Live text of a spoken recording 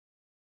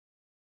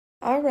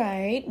All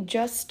right,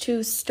 just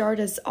to start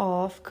us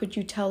off, could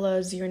you tell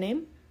us your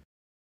name?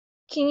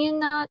 Can you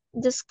not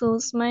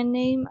disclose my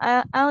name?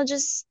 I'll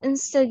just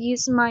instead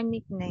use my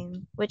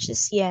nickname, which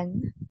is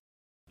Yen.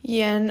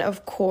 Yen,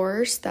 of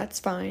course, that's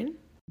fine.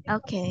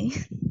 Okay,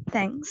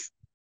 thanks.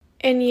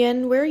 And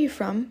Yen, where are you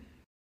from?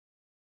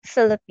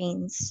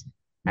 Philippines.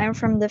 I'm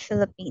from the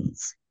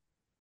Philippines.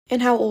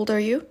 And how old are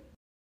you?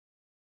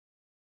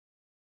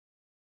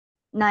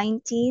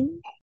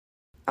 19?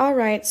 All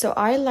right, so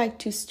I like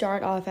to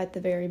start off at the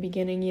very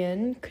beginning,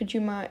 Yen.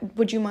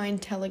 Would you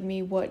mind telling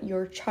me what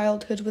your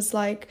childhood was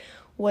like?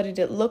 What did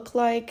it look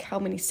like? How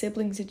many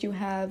siblings did you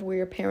have? Were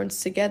your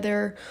parents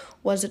together?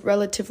 Was it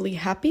relatively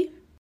happy?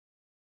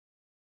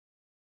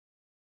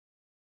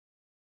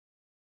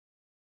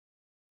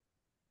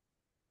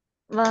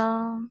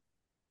 Well,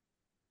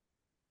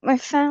 my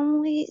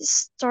family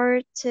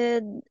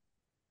started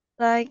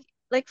like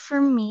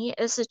for me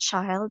as a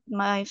child,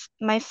 my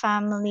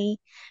family,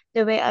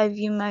 the way I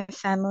view my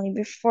family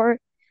before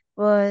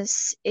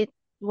was it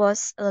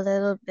was a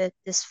little bit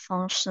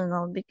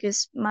dysfunctional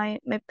because my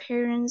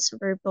parents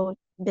were both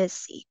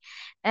busy,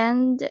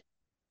 and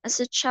as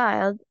a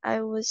child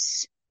I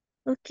was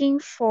looking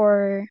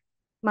for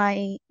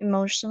my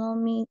emotional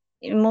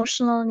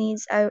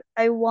needs.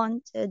 I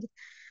wanted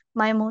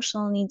my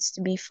emotional needs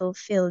to be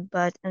fulfilled,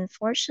 but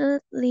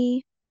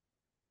unfortunately,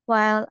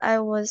 while I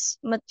was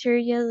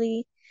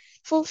materially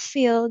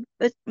fulfilled,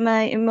 but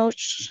my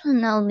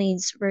emotional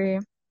needs were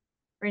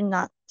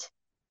not.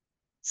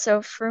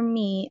 So for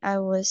me, I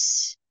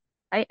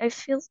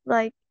feel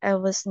like I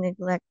was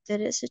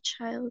neglected as a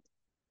child.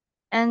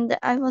 And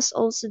I was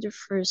also the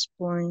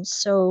firstborn,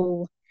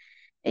 so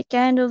it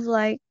kind of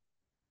like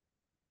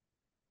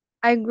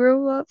I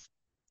grew up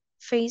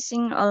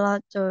facing a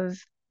lot of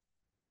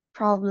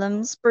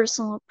problems,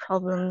 personal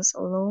problems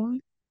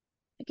alone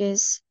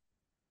because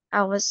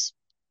I was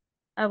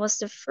I was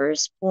the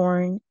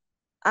firstborn.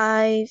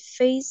 I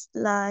faced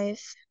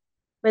life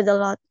with a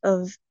lot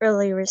of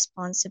early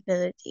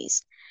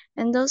responsibilities.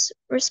 And those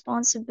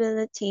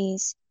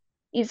responsibilities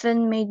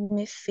even made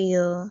me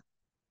feel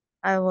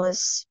I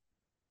was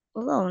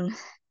alone.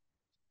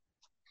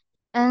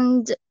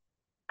 And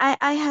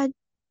I had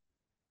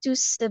two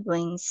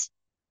siblings,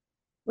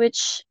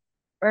 which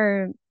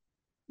are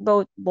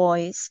both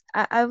boys.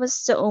 I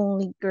was the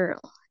only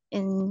girl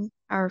in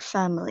our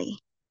family.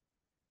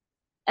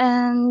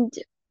 And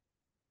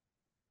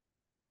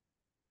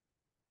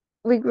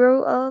we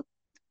grew up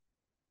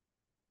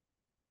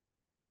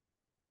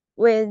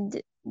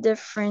with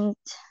different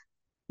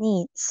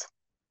needs.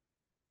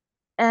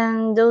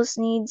 And those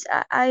needs,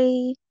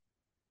 I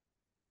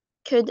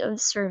could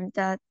observe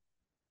that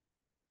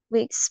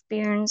we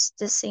experienced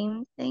the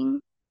same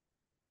thing,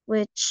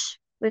 which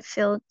we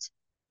felt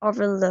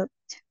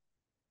overlooked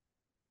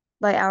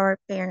by our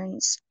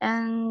parents.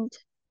 And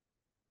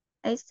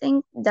I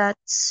think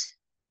that's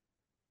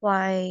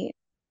why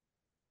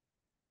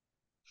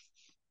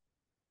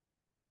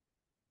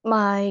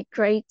my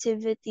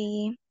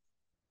creativity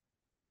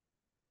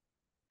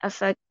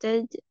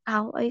affected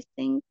how I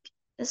think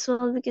as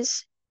well,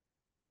 because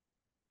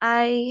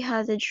I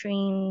had a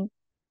dream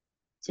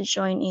to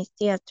join a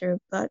theater,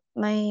 but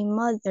my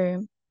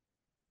mother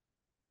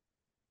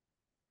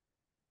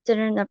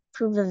didn't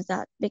approve of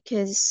that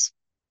because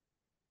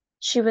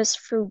she was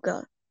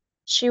frugal.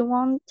 She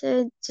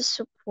wanted to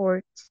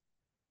support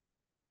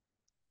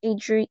a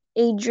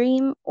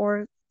dream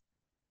or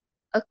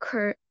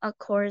a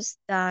course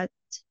that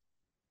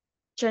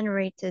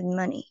generated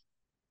money,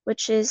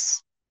 which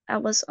is I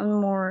was on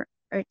more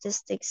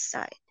artistic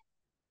side.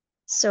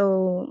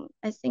 So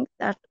I think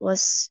that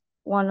was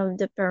one of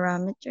the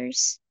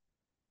parameters.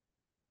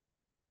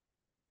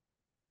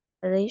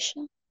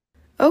 Alicia?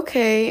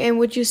 Okay, and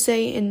would you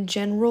say in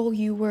general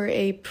you were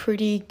a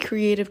pretty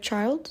creative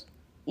child?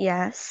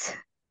 Yes,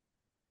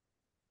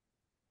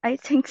 I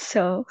think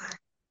so.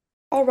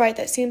 All right,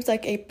 that seems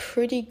like a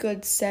pretty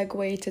good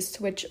segue to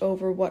switch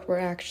over what we're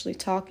actually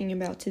talking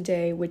about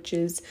today, which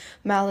is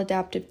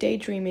maladaptive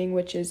daydreaming,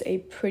 which is a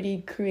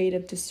pretty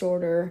creative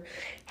disorder.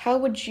 How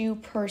would you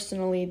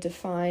personally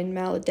define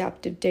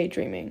maladaptive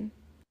daydreaming?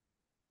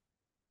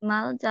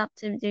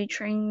 Maladaptive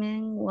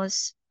daydreaming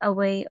was a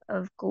way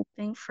of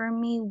coping for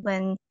me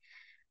when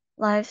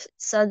life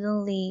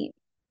suddenly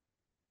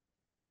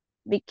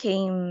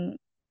became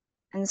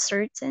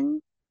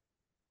uncertain.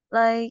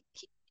 Like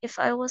if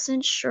I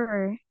wasn't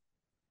sure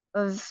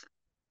of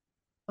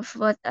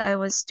what I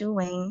was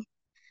doing,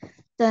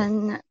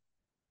 then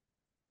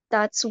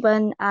that's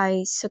when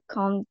I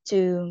succumbed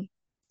to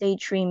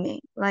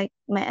daydreaming. Like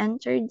my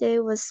entire day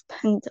was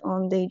spent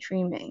on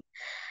daydreaming.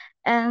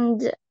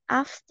 And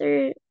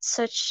after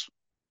such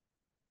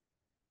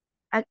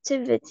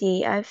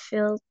activity, I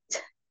felt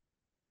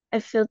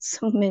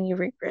so many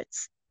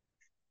regrets.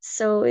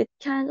 So it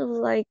kind of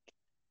like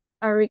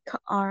a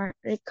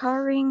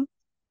recurring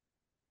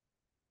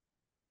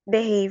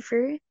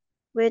behavior,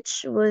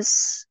 which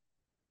was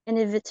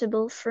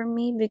inevitable for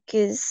me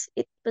because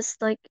it was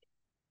like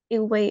a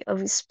way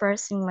of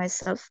expressing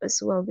myself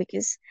as well,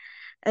 because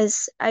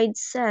As I'd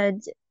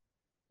said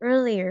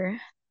earlier,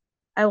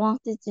 I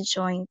wanted to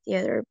join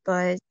theater,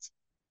 but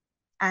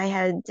I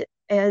had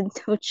I had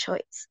no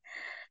choice.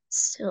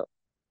 So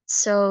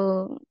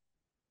so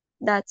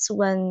that's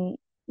when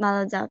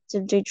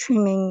maladaptive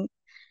daydreaming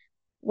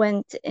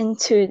went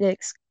into the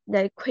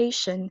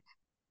equation.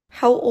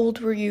 How old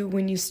were you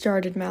when you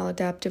started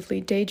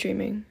maladaptively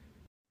daydreaming?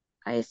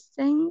 I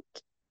think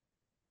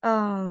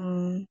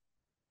um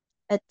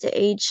at the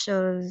age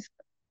of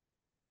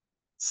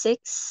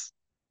 6,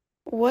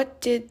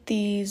 What did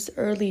these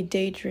early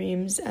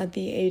daydreams at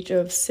the age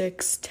of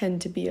 6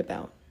 tend to be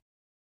about?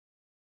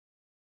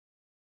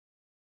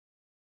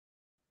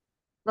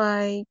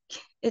 like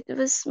it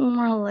was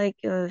more like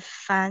a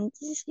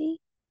fantasy.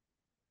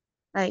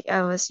 Like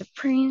I was a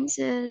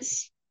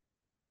princess.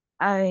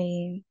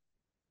 I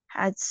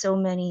had so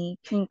many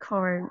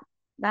concord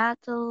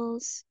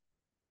battles.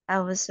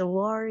 I was a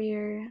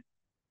warrior,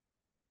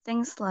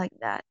 things like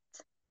that.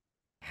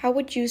 How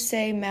would you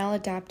say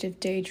maladaptive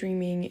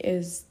daydreaming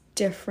is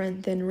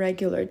different than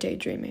regular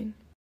daydreaming?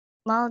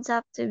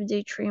 Maladaptive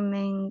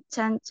daydreaming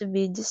tend to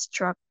be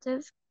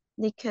destructive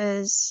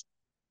because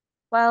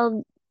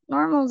while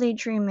normal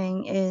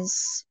daydreaming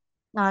is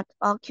not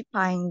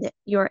occupying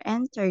your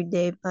entire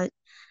day, but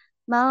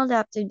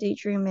maladaptive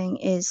daydreaming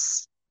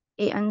is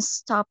a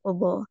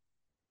unstoppable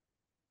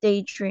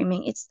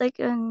daydreaming. It's like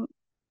an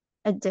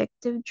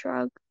addictive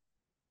drug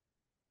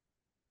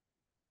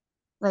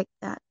like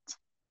that.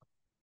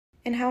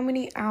 And how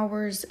many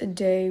hours a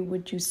day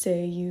would you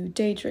say you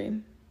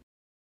daydream?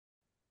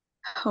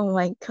 Oh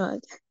my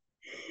god.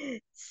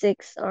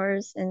 6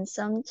 hours and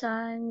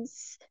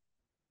sometimes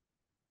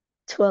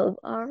 12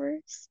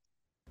 hours.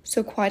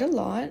 So, quite a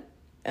lot.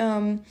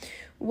 Um,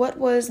 what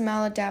was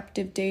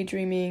maladaptive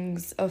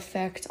daydreaming's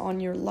effect on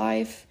your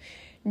life?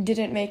 Did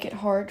it make it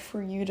hard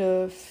for you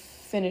to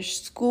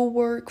finish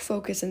schoolwork,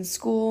 focus in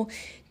school?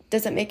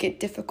 Does it make it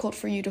difficult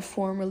for you to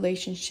form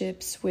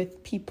relationships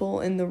with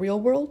people in the real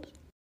world?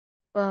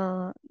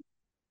 Well,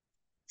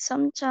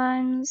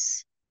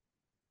 sometimes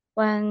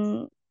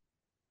when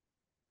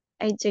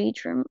I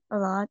daydream a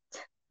lot,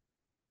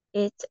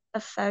 it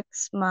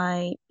affects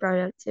my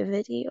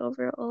productivity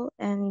overall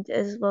and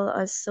as well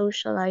as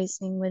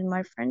socializing with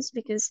my friends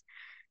because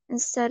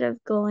instead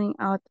of going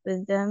out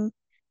with them,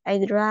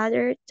 I'd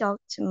rather talk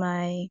to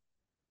my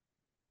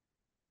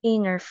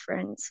inner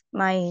friends,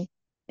 my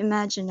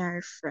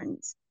imaginary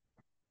friends.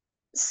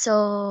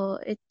 So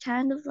it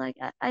kind of like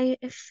I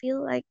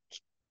feel like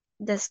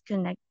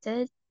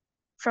disconnected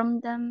from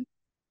them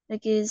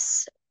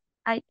because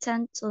I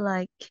tend to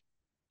like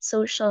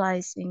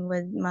socializing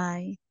with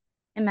my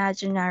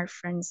imaginary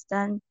friends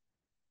than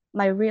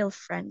my real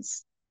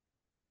friends.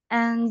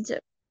 And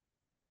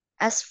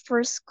as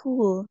for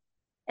school,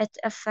 it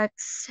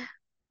affects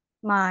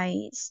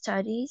my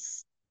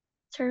studies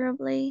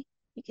terribly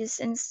because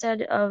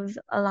instead of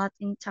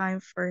allotting time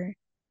for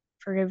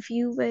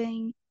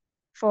reviewing,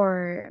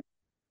 for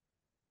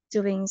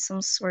doing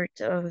some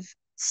sort of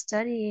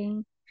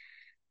studying,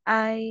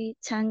 I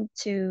tend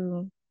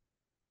to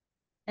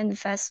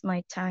invest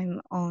my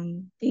time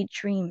on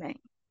daydreaming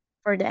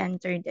for the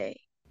entire day.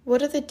 What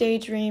do the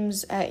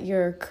daydreams at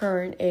your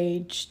current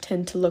age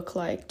tend to look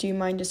like? Do you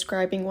mind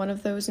describing one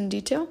of those in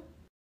detail?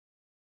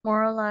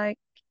 More like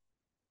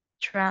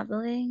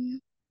traveling,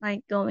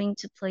 like going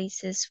to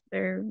places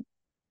where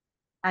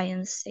I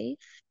am safe.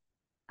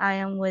 I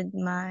am with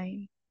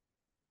my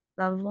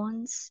loved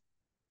ones,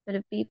 with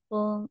the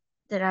people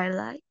that I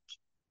like,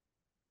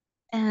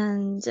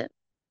 and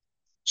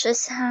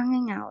just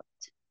hanging out,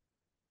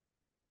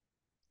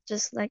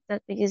 just like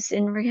that. Because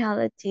in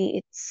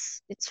reality,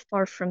 it's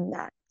far from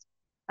that.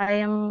 I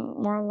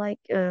am more like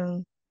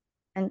an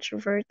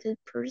introverted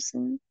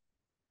person,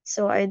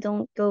 so I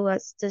don't go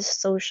as to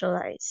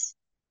socialize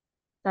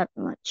that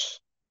much.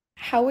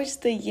 How is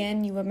the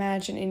yin you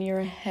imagine in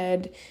your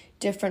head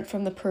different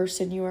from the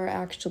person you are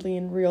actually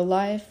in real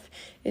life?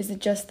 Is it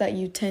just that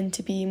you tend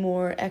to be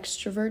more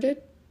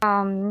extroverted?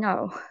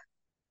 No,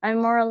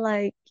 I'm more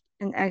like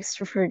an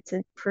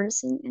extroverted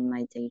person in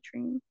my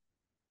daydream,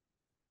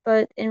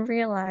 but in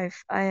real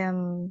life, I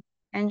am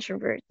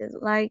introverted.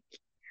 Like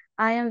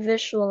I am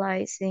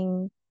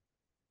visualizing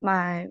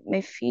my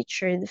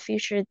future, the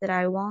future that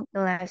I want,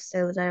 the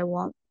lifestyle that I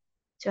want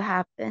to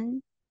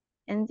happen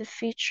in the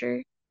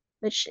future,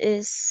 which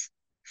is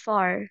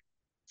far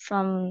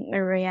from my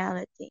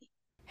reality.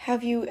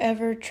 Have you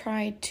ever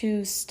tried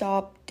to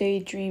stop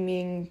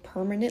daydreaming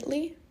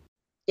permanently?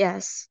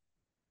 Yes,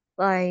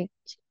 like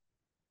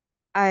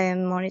I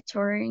am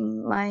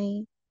monitoring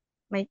my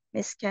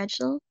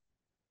schedule.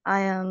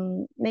 I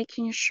am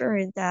making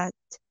sure that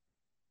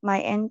my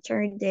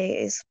entire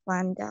day is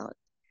planned out.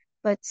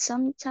 But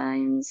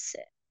sometimes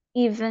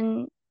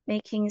even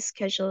making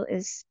schedule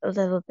is a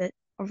little bit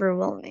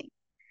overwhelming.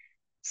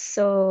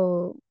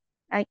 So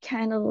I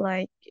kind of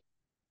like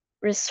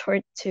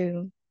resort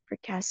to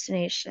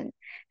procrastination.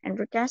 And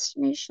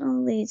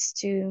procrastination leads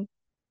to,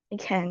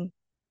 again,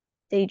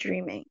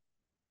 daydreaming.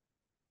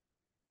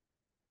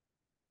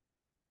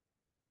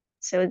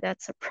 So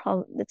that's a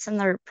problem. That's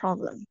another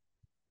problem.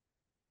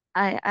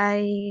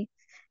 I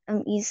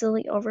am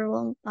easily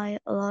overwhelmed by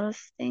a lot of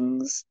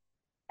things,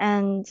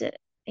 and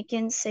I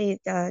can say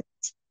that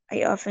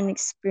I often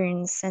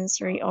experience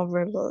sensory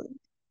overload,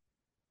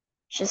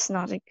 which is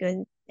not a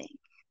good thing.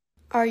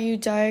 Are you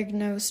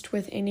diagnosed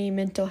with any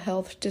mental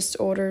health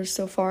disorders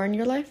so far in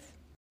your life?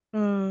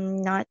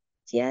 Not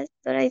yet,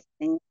 but I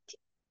think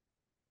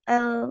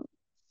I'll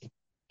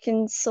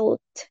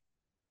consult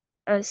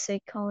a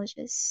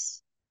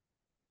psychologist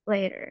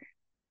later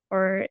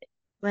or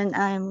when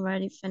I'm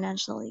ready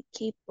financially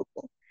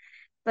capable.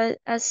 But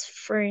as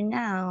for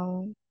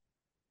now,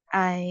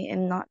 I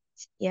am not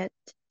yet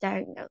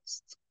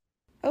diagnosed.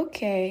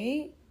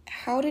 Okay.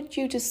 How did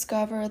you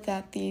discover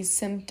that these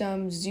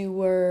symptoms you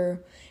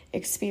were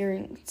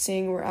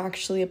experiencing were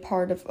actually a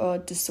part of a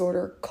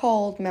disorder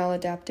called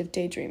maladaptive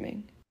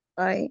daydreaming?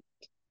 Like,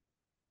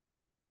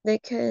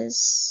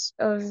 because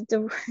of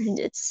the word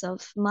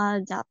itself,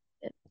 maladaptive,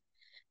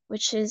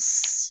 which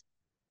is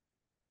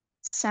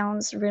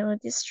sounds really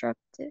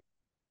destructive.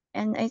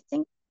 And I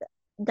think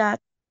that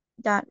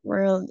that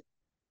word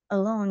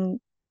alone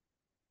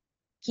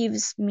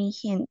gives me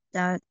hint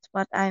that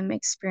what I'm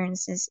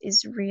experiencing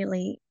is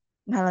really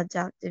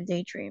maladaptive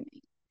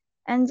daydreaming.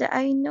 And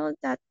I know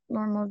that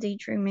normal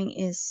daydreaming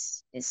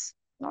is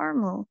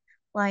normal.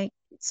 Like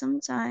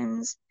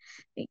sometimes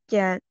it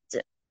get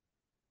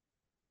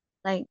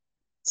like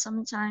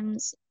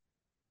sometimes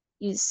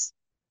is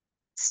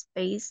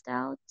spaced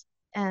out,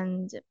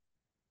 and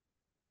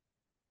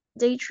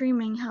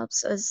daydreaming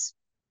helps us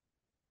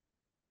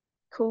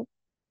cope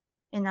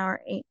in our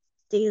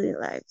daily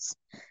lives.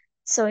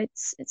 So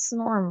it's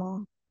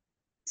normal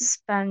to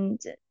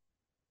spend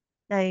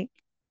like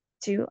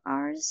 2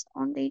 hours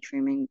on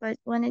daydreaming, but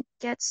when it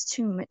gets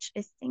too much,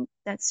 I think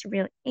that's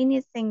real.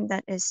 Anything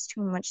that is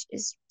too much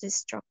is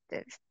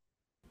destructive.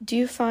 Do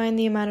you find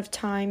the amount of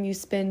time you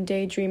spend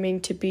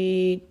daydreaming to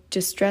be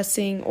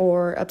distressing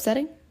or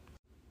upsetting?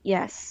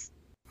 Yes.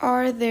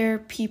 Are there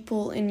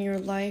people in your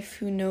life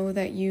who know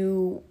that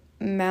you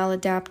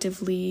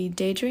maladaptively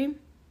daydream?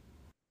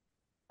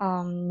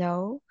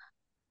 No,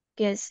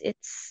 because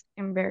it's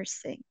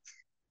embarrassing.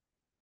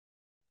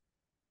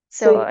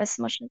 So So as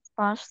much as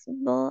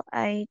possible,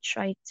 I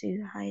try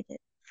to hide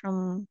it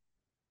from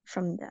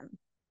them.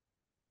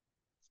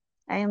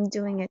 I am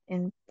doing it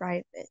in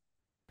private.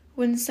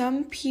 when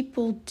some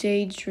people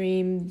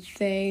daydream,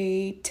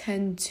 they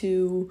tend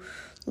to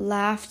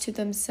laugh to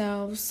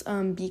themselves,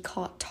 be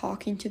caught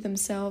talking to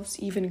themselves,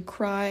 even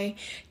cry.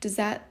 Does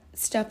that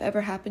stuff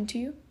ever happen to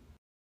you?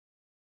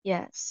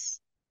 Yes.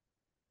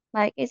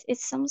 Like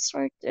it's some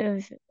sort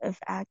of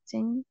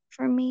acting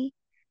for me,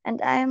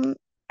 and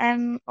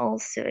I'm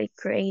also a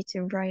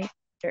creative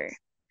writer.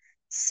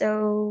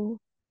 So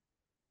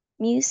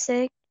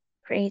music,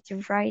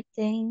 creative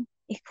writing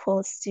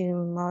equals to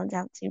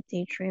maladaptive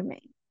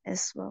daydreaming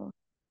as well.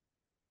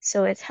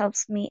 So it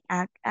helps me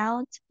act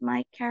out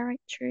my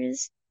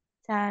characters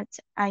that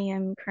I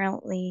am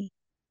currently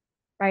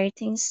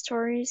writing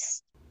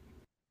stories,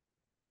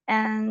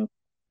 and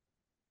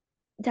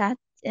that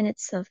in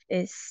itself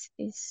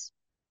is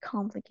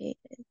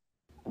complicated.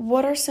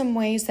 What are some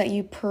ways that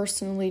you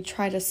personally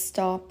try to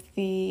stop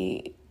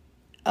the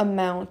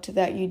amount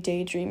that you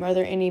daydream? Are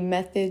there any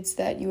methods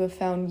that you have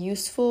found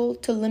useful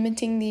to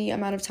limiting the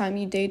amount of time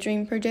you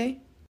daydream per day?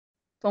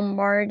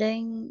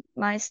 Bombarding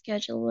my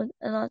schedule with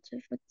a lot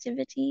of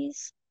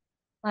activities.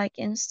 Like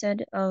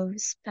instead of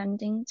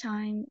spending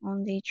time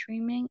on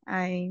daydreaming,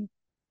 I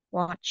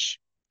watch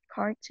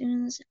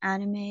cartoons,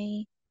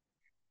 anime,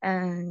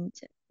 and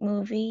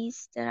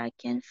movies that I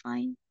can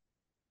find.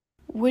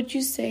 Would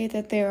you say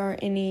that there are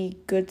any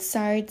good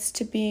sides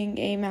to being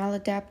a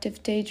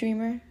maladaptive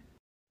daydreamer?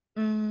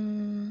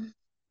 Mm,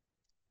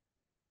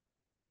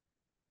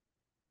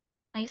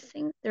 I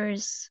think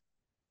there's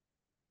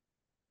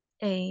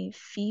a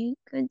few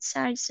good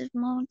sides of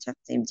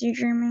maladaptive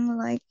daydreaming,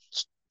 like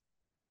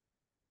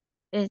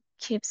it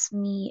keeps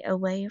me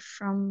away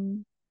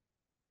from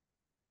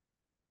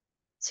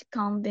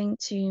succumbing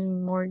to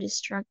more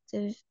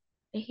destructive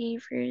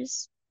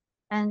behaviors,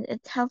 and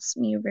it helps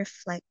me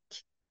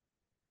reflect.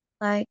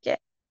 Like,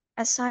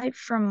 aside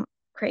from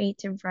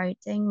creative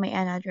writing, my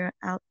another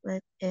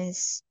outlet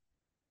is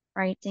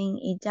writing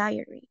a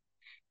diary.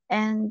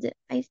 And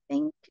I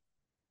think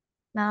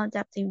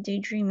maladaptive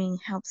daydreaming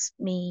helps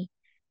me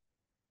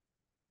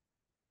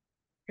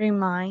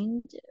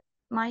remind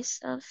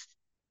myself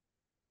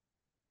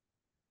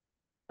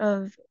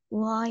of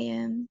who I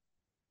am,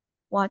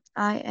 what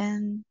I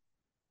am,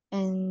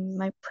 and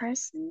my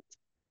present.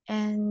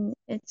 And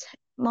it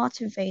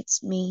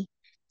motivates me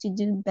to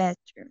do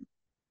better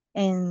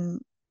in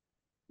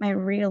my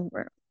real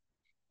world.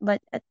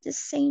 But at the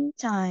same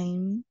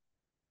time,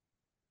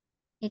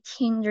 it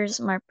hinders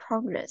my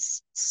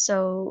progress.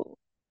 So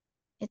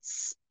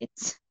it's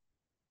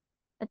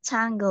a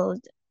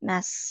tangled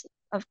mess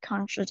of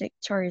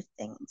contradictory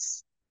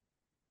things.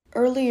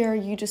 Earlier,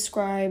 you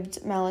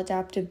described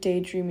maladaptive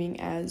daydreaming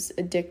as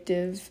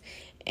addictive,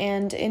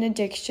 And in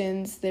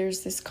addictions,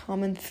 there's this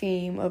common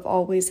theme of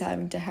always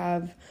having to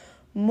have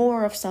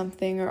more of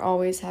something or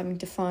always having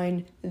to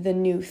find the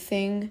new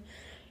thing.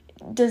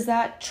 Does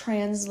that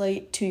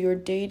translate to your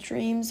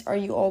daydreams? Are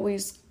you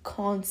always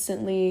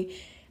constantly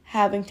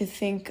having to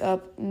think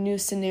up new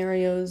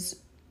scenarios,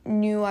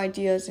 new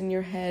ideas in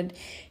your head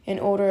in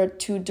order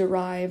to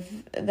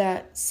derive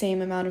that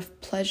same amount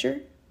of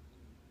pleasure?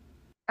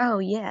 Oh,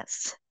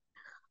 yes.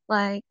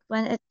 Like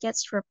when it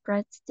gets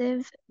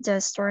repetitive, the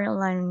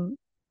storyline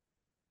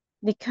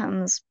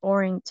becomes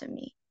boring to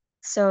me.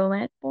 So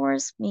when it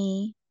bores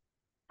me,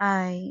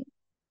 I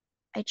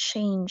I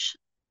change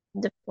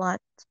the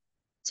plot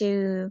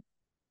to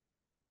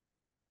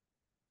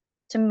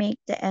to make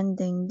the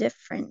ending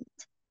different.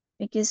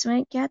 Because when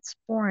it gets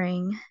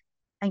boring,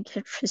 I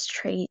get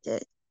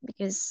frustrated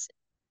because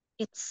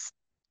it's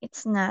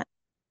it's not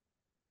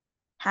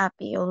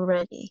happy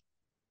already.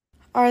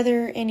 Are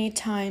there any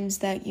times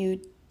that you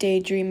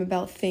daydream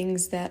about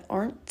things that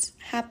aren't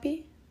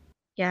happy?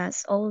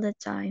 Yes, all the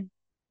time.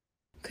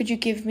 Could you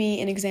give me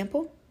an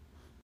example?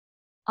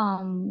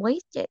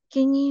 Wait,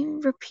 can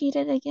you repeat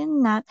it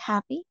again? Not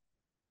happy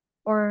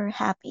or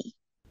happy?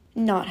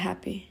 Not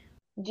happy.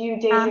 Do you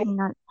daydream?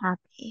 Not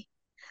happy.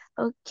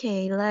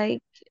 Okay,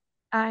 like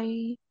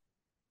I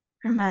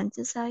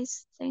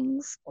romanticize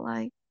things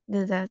like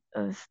the death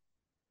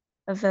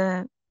of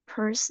a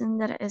person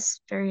that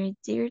is very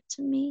dear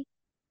to me.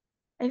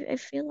 I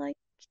feel like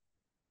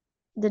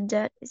the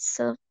death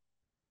itself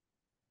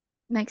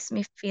makes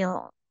me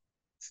feel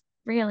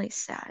really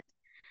sad.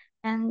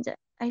 And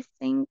I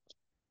think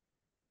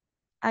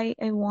I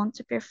want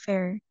to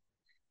prepare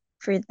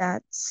for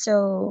that.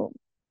 So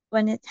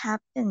when it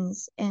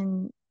happens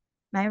in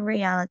my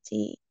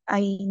reality,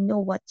 I know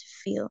what to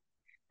feel.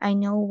 I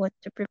know what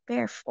to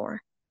prepare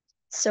for.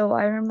 So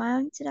I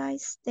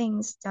romanticize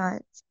things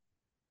that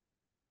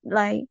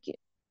like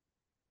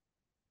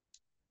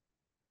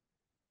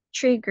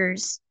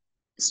triggers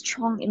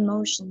strong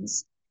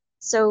emotions.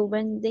 So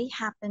when they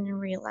happen in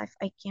real life,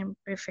 I can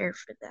prepare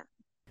for them.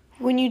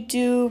 When you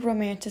do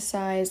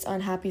romanticize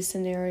unhappy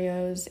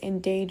scenarios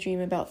and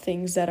daydream about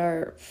things that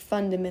are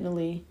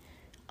fundamentally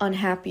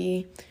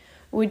unhappy,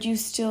 would you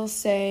still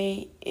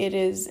say it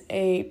is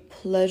a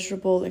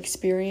pleasurable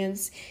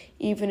experience,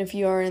 even if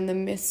you are in the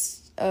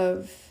midst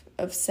of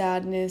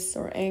sadness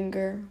or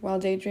anger while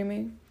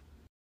daydreaming?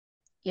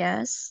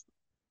 Yes,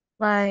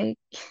 like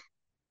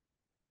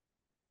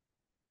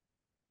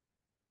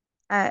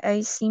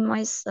I see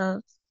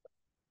myself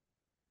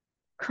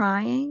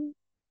crying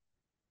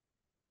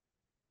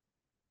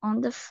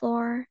on the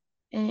floor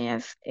and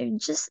if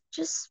just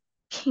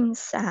being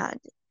sad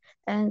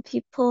and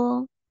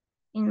people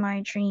in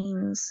my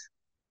dreams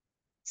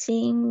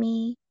seeing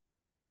me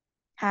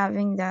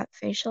having that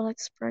facial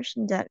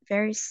expression, that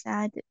very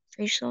sad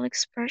facial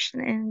expression,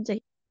 and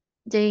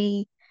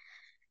they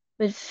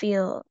would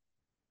feel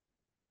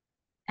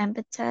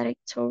empathetic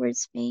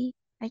towards me.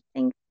 I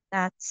think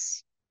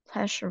that's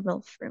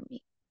pleasurable for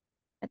me.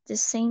 At the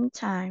same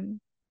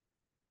time,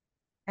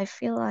 I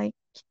feel like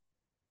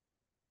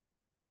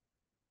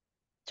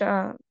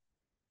the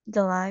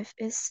the life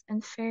is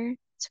unfair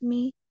to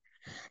me.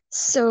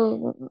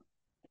 So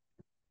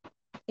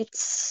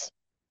it's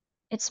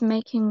it's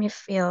making me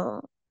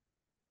feel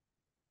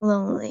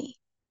lonely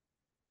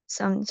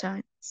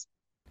sometimes.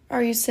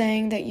 Are you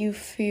saying that you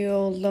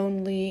feel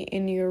lonely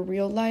in your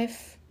real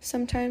life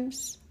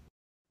sometimes?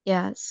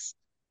 Yes,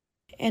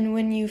 And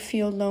when you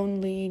feel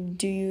lonely,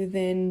 do you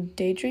then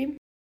daydream?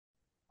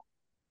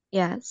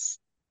 yes,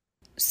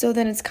 So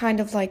then it's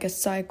kind of like a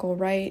cycle,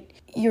 right?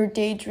 Your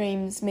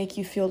daydreams make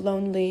you feel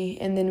lonely,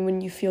 and then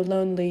when you feel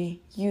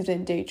lonely, you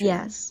then daydream.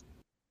 yes,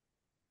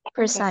 Okay.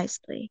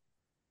 precisely.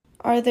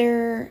 Are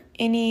there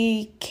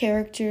any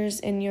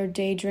characters in your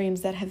daydreams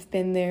that have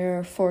been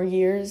there for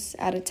years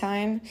at a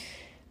time?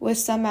 With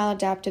some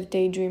maladaptive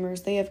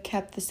daydreamers, they have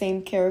kept the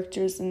same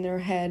characters in their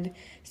head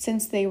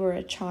since they were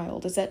a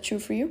child. Is that true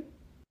for you?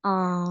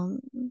 Um,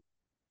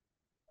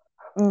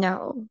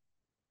 no.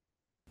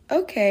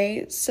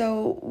 Okay,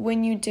 so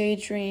when you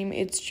daydream,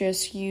 it's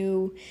just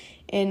you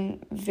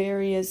in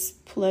various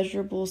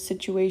pleasurable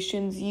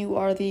situations. You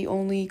are the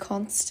only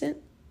constant?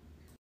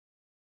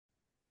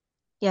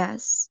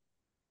 Yes,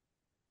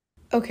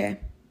 Okay.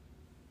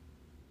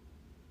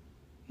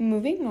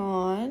 Moving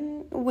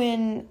on,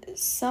 when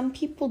some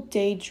people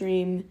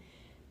daydream,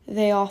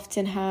 they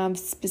often have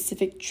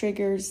specific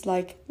triggers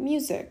like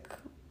music.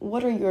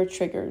 What are your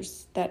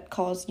triggers that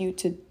cause you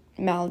to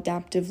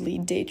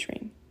maladaptively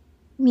daydream?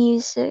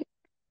 music,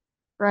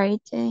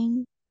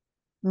 writing,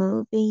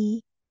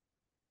 movie,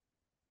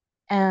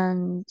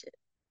 and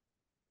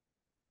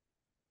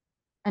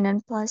an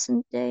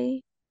unpleasant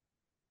day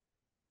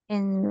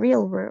in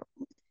real world.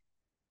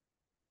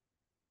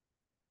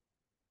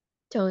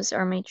 Those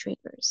are my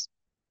triggers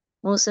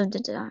most of the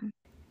time.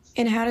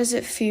 And how does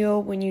it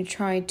feel when you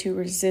try to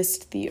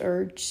resist the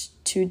urge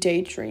to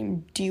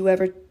daydream? Do you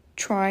ever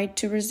try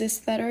to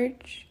resist that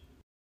urge?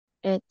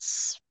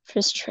 It's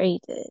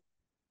frustrated.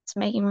 It's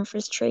making me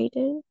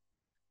frustrated.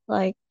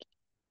 Like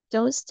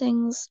those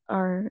things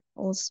are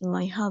also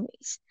my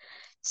hobbies.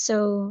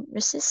 So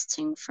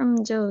resisting from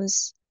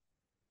those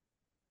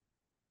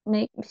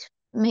make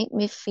make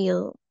me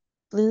feel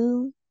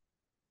blue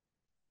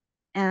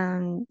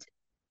and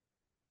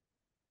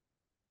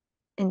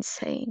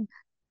insane.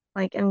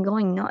 Like I'm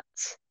going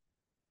nuts.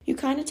 You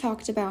kind of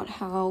talked about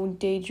how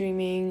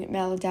daydreaming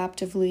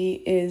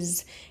maladaptively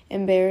is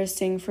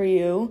embarrassing for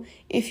you.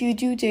 If you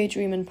do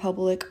daydream in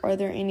public, are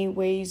there any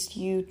ways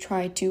you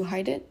try to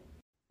hide it?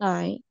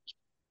 Like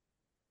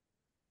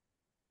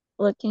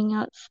looking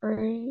out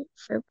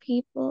for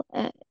people.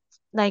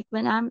 Like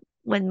when I'm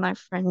with my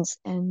friends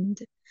and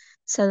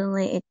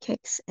suddenly it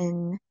kicks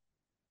in,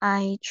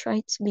 I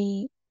try to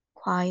be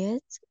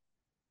quiet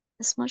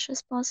as much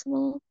as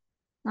possible,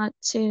 not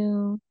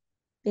to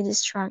be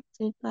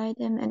distracted by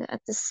them, and at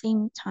the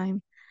same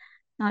time,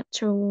 not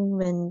to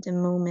ruin the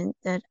moment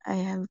that I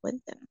have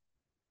with them.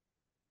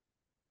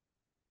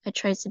 I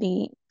try to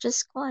be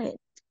just quiet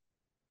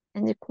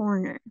in the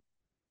corner.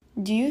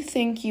 Do you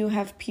think you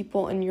have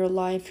people in your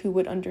life who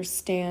would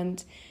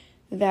understand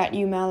that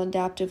you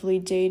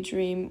maladaptively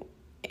daydream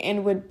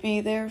and would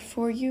be there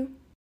for you?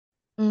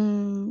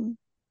 Mm,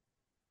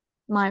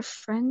 my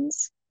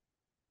friends,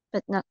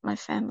 but not my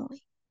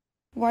family.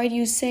 Why do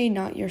you say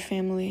not your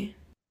family?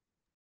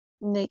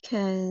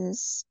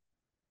 Because,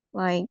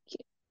 like,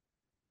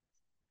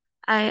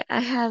 I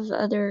have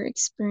other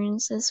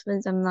experiences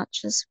with them, not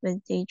just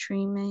with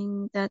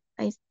daydreaming, that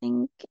I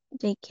think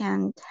they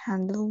can't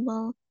handle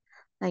well.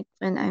 Like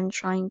when I'm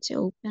trying to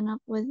open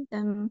up with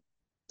them,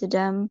 to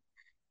them,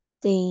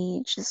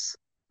 they just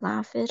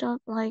laugh it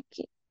up like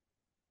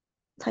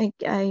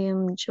I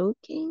am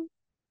joking.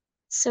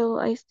 So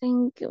I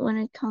think when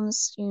it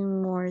comes to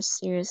more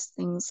serious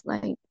things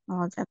like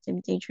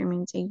maladaptive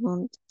daydreaming, they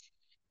won't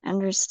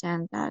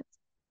understand that.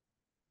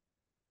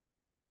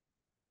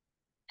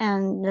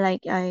 And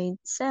like I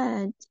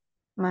said,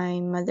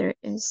 my mother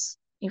is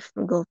a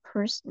frugal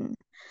person.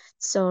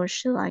 So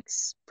she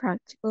likes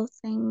practical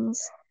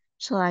things.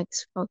 She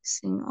likes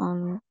focusing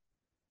on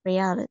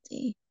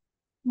reality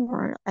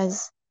more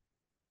as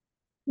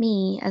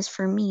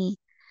for me,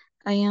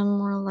 I am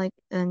more like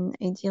an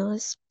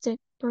idealistic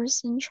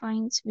person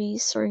trying to be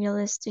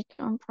surrealistic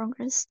on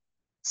progress.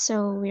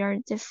 So we are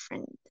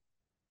different.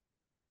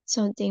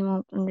 So they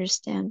won't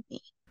understand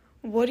me.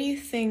 What do you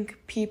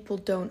think people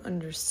don't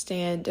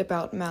understand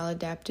about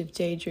maladaptive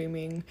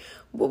daydreaming?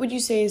 What would you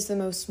say is the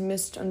most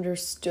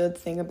misunderstood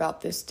thing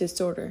about this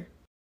disorder?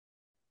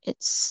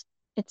 It's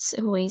it's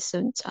a waste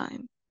of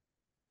time.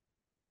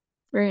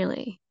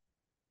 Really.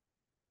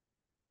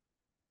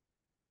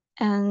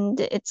 And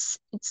it's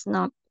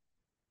not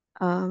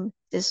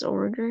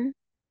disorder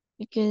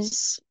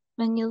because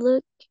when you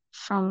look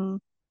from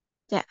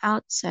the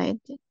outside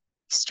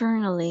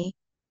externally,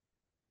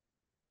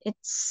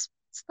 it's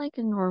like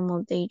a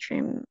normal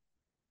daydream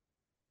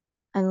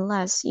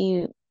unless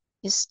you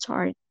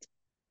start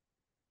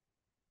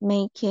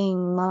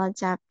making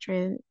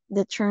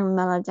the term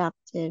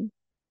maladaptive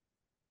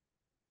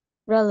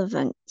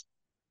relevant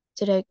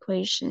to the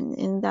equation,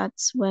 and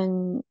that's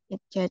when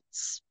it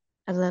gets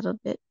a little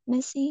bit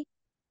messy.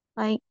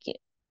 Like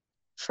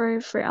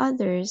for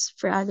other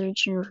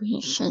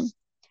generation,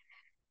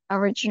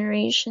 our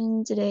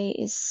generation today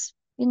is,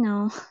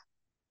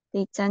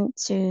 they tend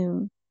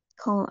to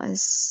call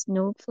us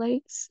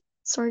snowflakes,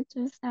 sort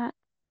of that.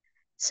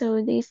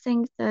 So they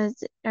think that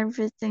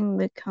everything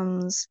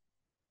becomes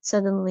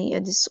suddenly a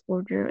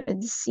disorder, a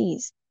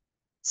disease.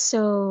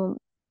 So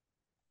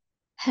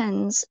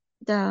hence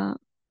the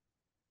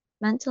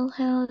mental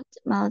health,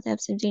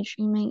 maladaptive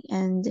daydreaming,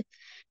 and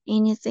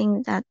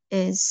anything that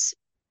is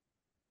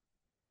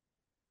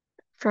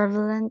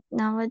prevalent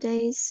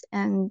nowadays.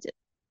 And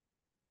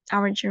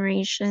our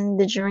generation,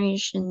 the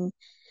generation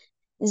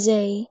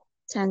Z,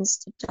 tends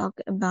to talk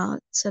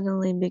about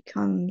suddenly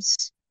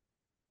becomes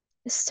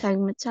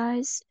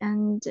stigmatized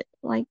and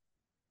like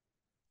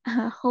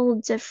a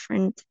whole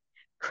different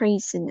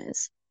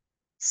craziness.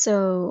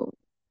 So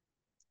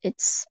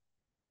it's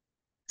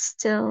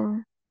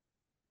still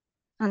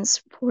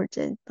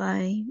unsupported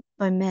by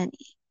many,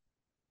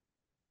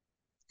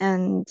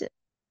 and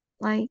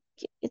like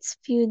it's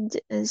viewed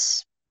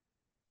as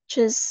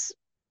just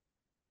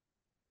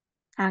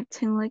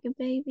acting like a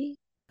baby.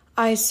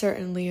 I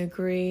certainly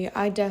agree.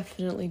 I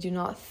definitely do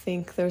not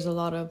think there's a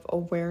lot of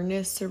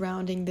awareness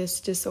surrounding this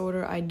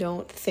disorder. I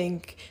don't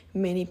think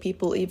many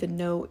people even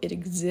know it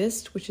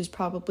exists, which is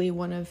probably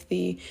one of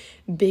the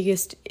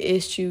biggest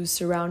issues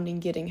surrounding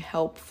getting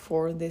help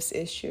for this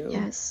issue.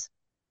 Yes.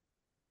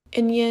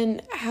 And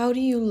Yin, how do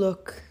you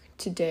look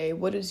today?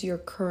 What does your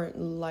current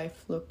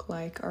life look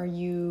like? Are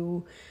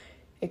you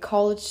a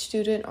college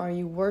student? Are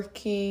you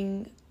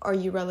working? Are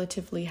you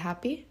relatively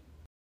happy?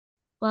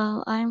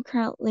 Well, I'm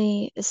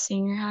currently a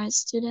senior high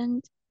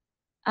student,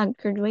 a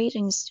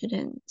graduating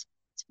student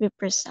to be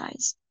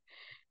precise.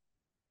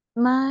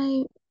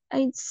 My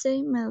I'd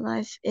say my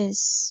life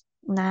is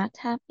not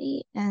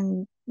happy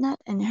and not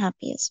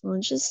unhappy as well,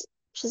 just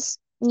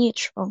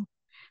neutral.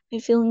 I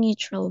feel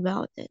neutral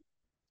about it.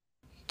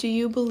 Do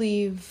you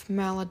believe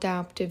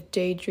maladaptive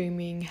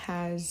daydreaming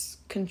has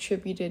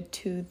contributed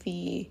to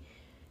the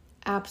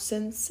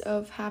absence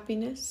of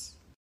happiness?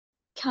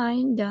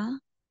 Kinda.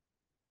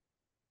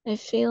 I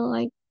feel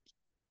like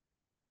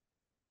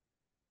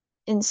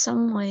in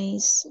some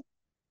ways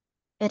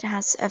it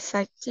has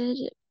affected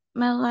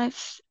my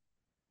life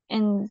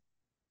in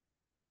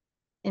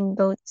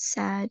both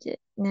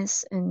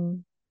sadness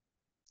and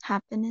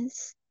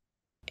happiness.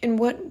 In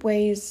what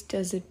ways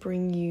does it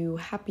bring you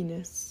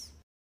happiness?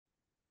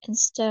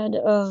 Instead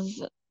of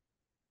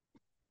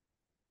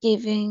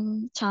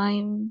giving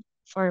time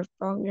for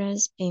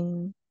progress,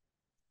 being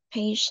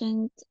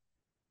patient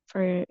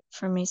for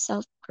my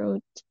self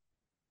growth,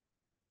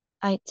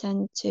 I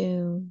tend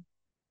to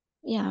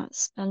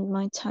spend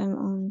my time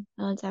on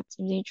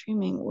adaptive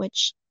daydreaming,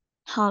 which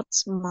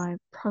helps my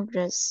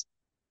progress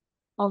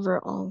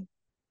overall.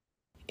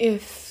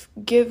 If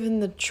given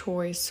the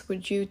choice,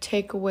 would you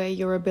take away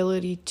your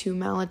ability to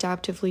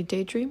maladaptively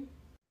daydream?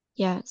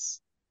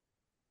 Yes.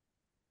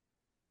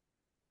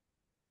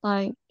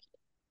 Like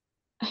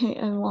I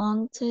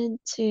wanted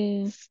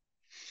to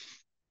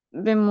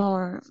be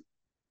more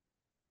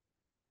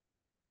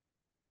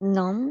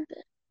numb.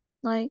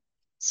 Like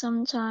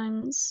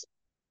sometimes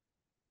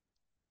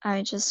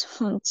I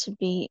just want to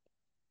be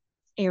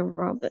a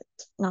robot,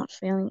 not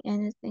feeling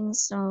anything,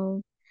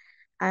 so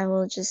I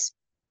will just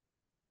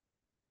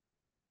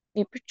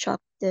be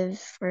productive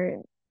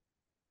for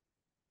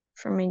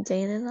my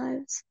daily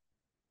lives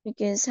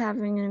because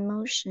having an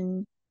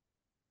emotion,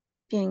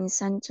 being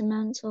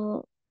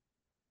sentimental,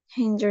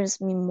 hinders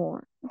me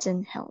more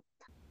than help.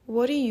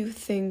 What do you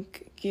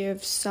think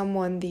gives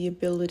someone the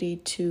ability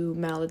to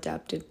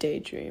maladaptive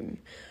daydream?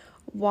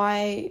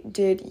 Why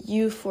did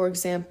you, for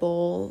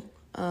example,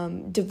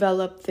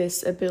 develop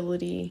this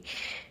ability,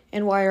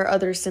 and why are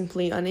others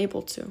simply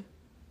unable to?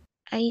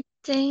 I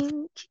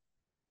think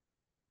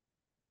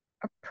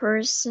a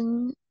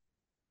person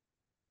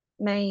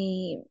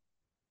may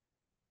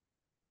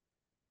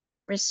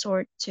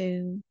resort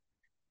to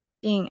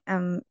being a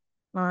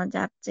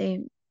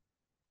maladaptive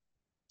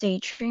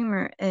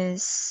daydreamer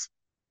is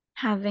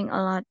having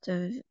a lot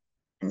of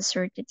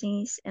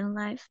uncertainties in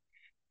life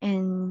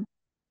and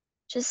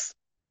just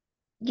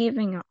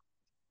giving up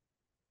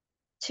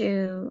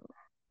to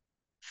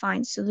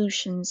find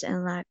solutions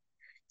in life.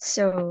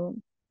 So,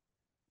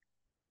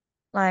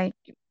 like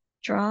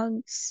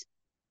drugs,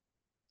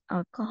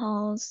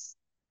 alcohols,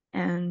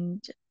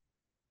 and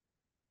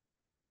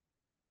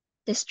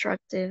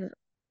destructive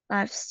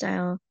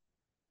lifestyle,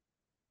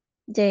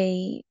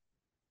 they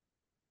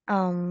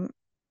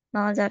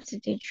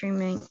maladaptive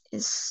daydreaming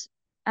is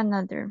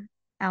another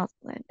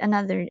outlet,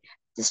 another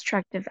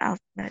destructive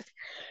outlet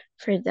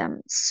for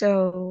them.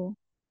 So,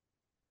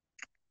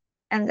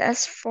 and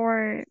as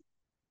for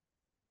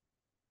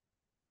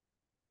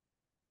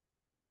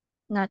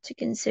not to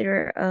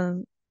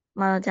consider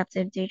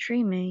maladaptive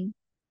daydreaming,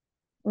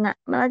 not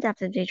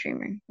maladaptive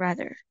daydreaming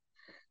rather,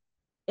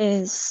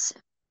 is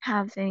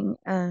having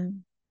a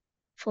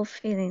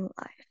fulfilling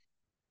life.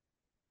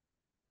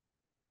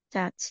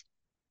 That's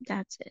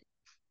that's it.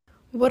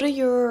 What are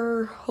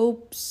your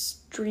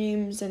hopes,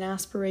 dreams, and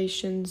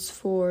aspirations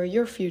for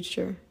your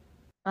future?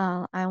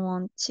 Well, I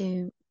want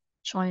to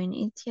join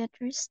in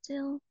theater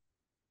still.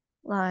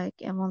 Like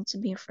I want to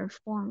be a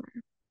performer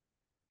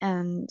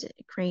and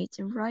a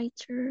creative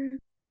writer,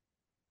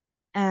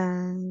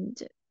 and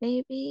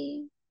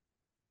maybe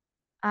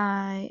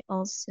I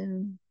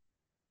also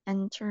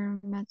enter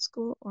med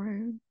school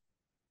or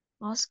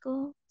law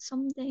school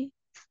someday.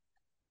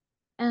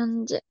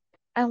 And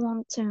I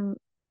want to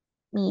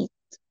meet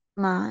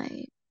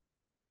my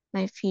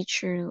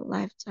future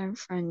lifetime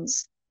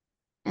friends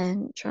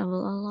and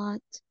travel a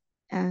lot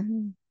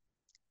and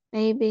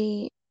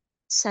maybe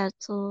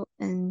settle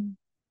in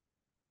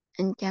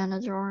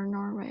Canada or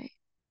Norway.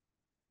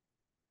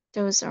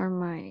 Those are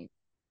my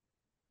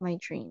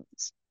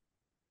dreams.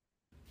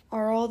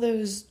 Are all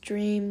those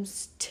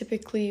dreams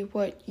typically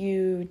what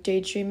you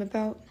daydream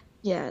about?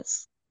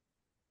 Yes.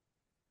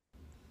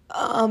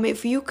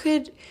 If you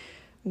could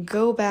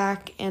go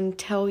back and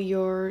tell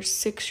your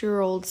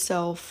 6-year-old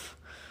self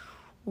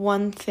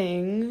one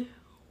thing,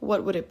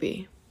 what would it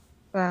be?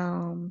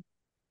 Well,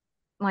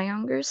 to my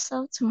younger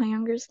self,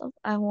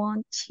 I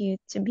want you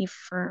to be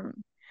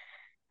firm.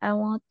 I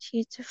want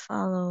you to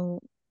follow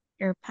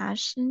your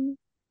passion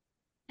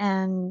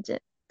and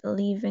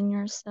believe in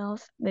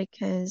yourself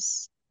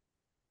because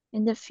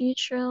in the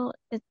future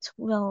it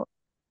will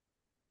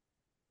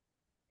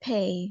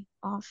pay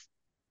off.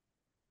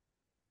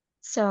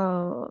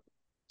 So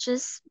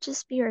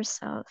just be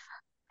yourself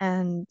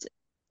and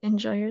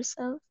enjoy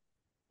yourself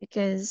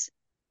because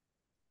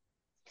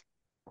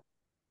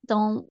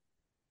don't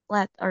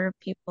let other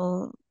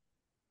people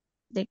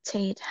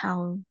dictate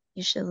how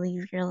you should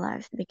live your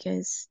life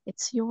because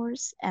it's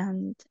yours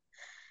and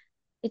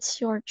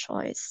it's your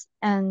choice.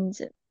 And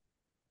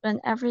when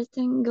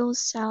everything goes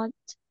south,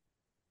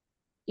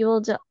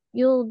 you'll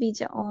be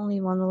the only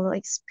one who will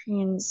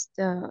experience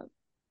the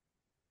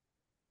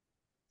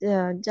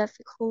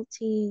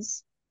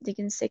difficulties the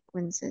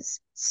consequences.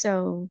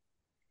 So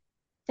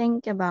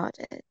think about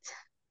it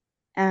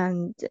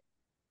and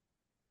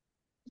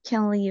you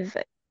can live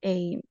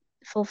a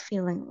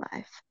fulfilling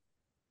life.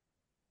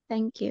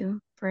 Thank you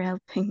for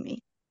helping me.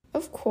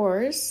 Of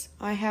course,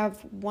 I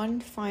have one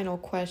final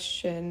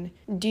question.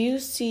 Do you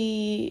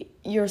see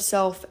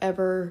yourself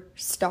ever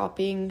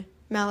stopping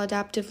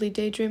maladaptively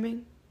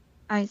daydreaming?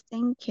 I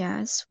think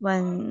yes,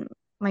 when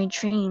my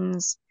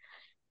dreams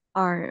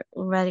are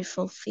already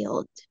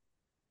fulfilled.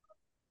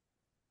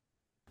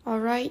 All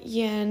right,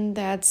 Yen,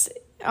 that's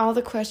all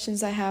the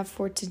questions I have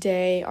for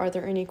today. Are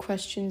there any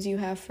questions you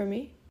have for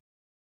me?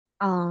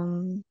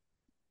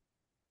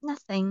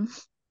 Nothing.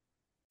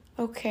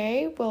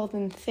 Okay, well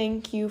then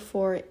thank you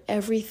for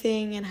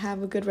everything and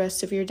have a good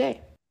rest of your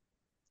day.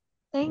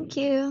 Thank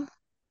you.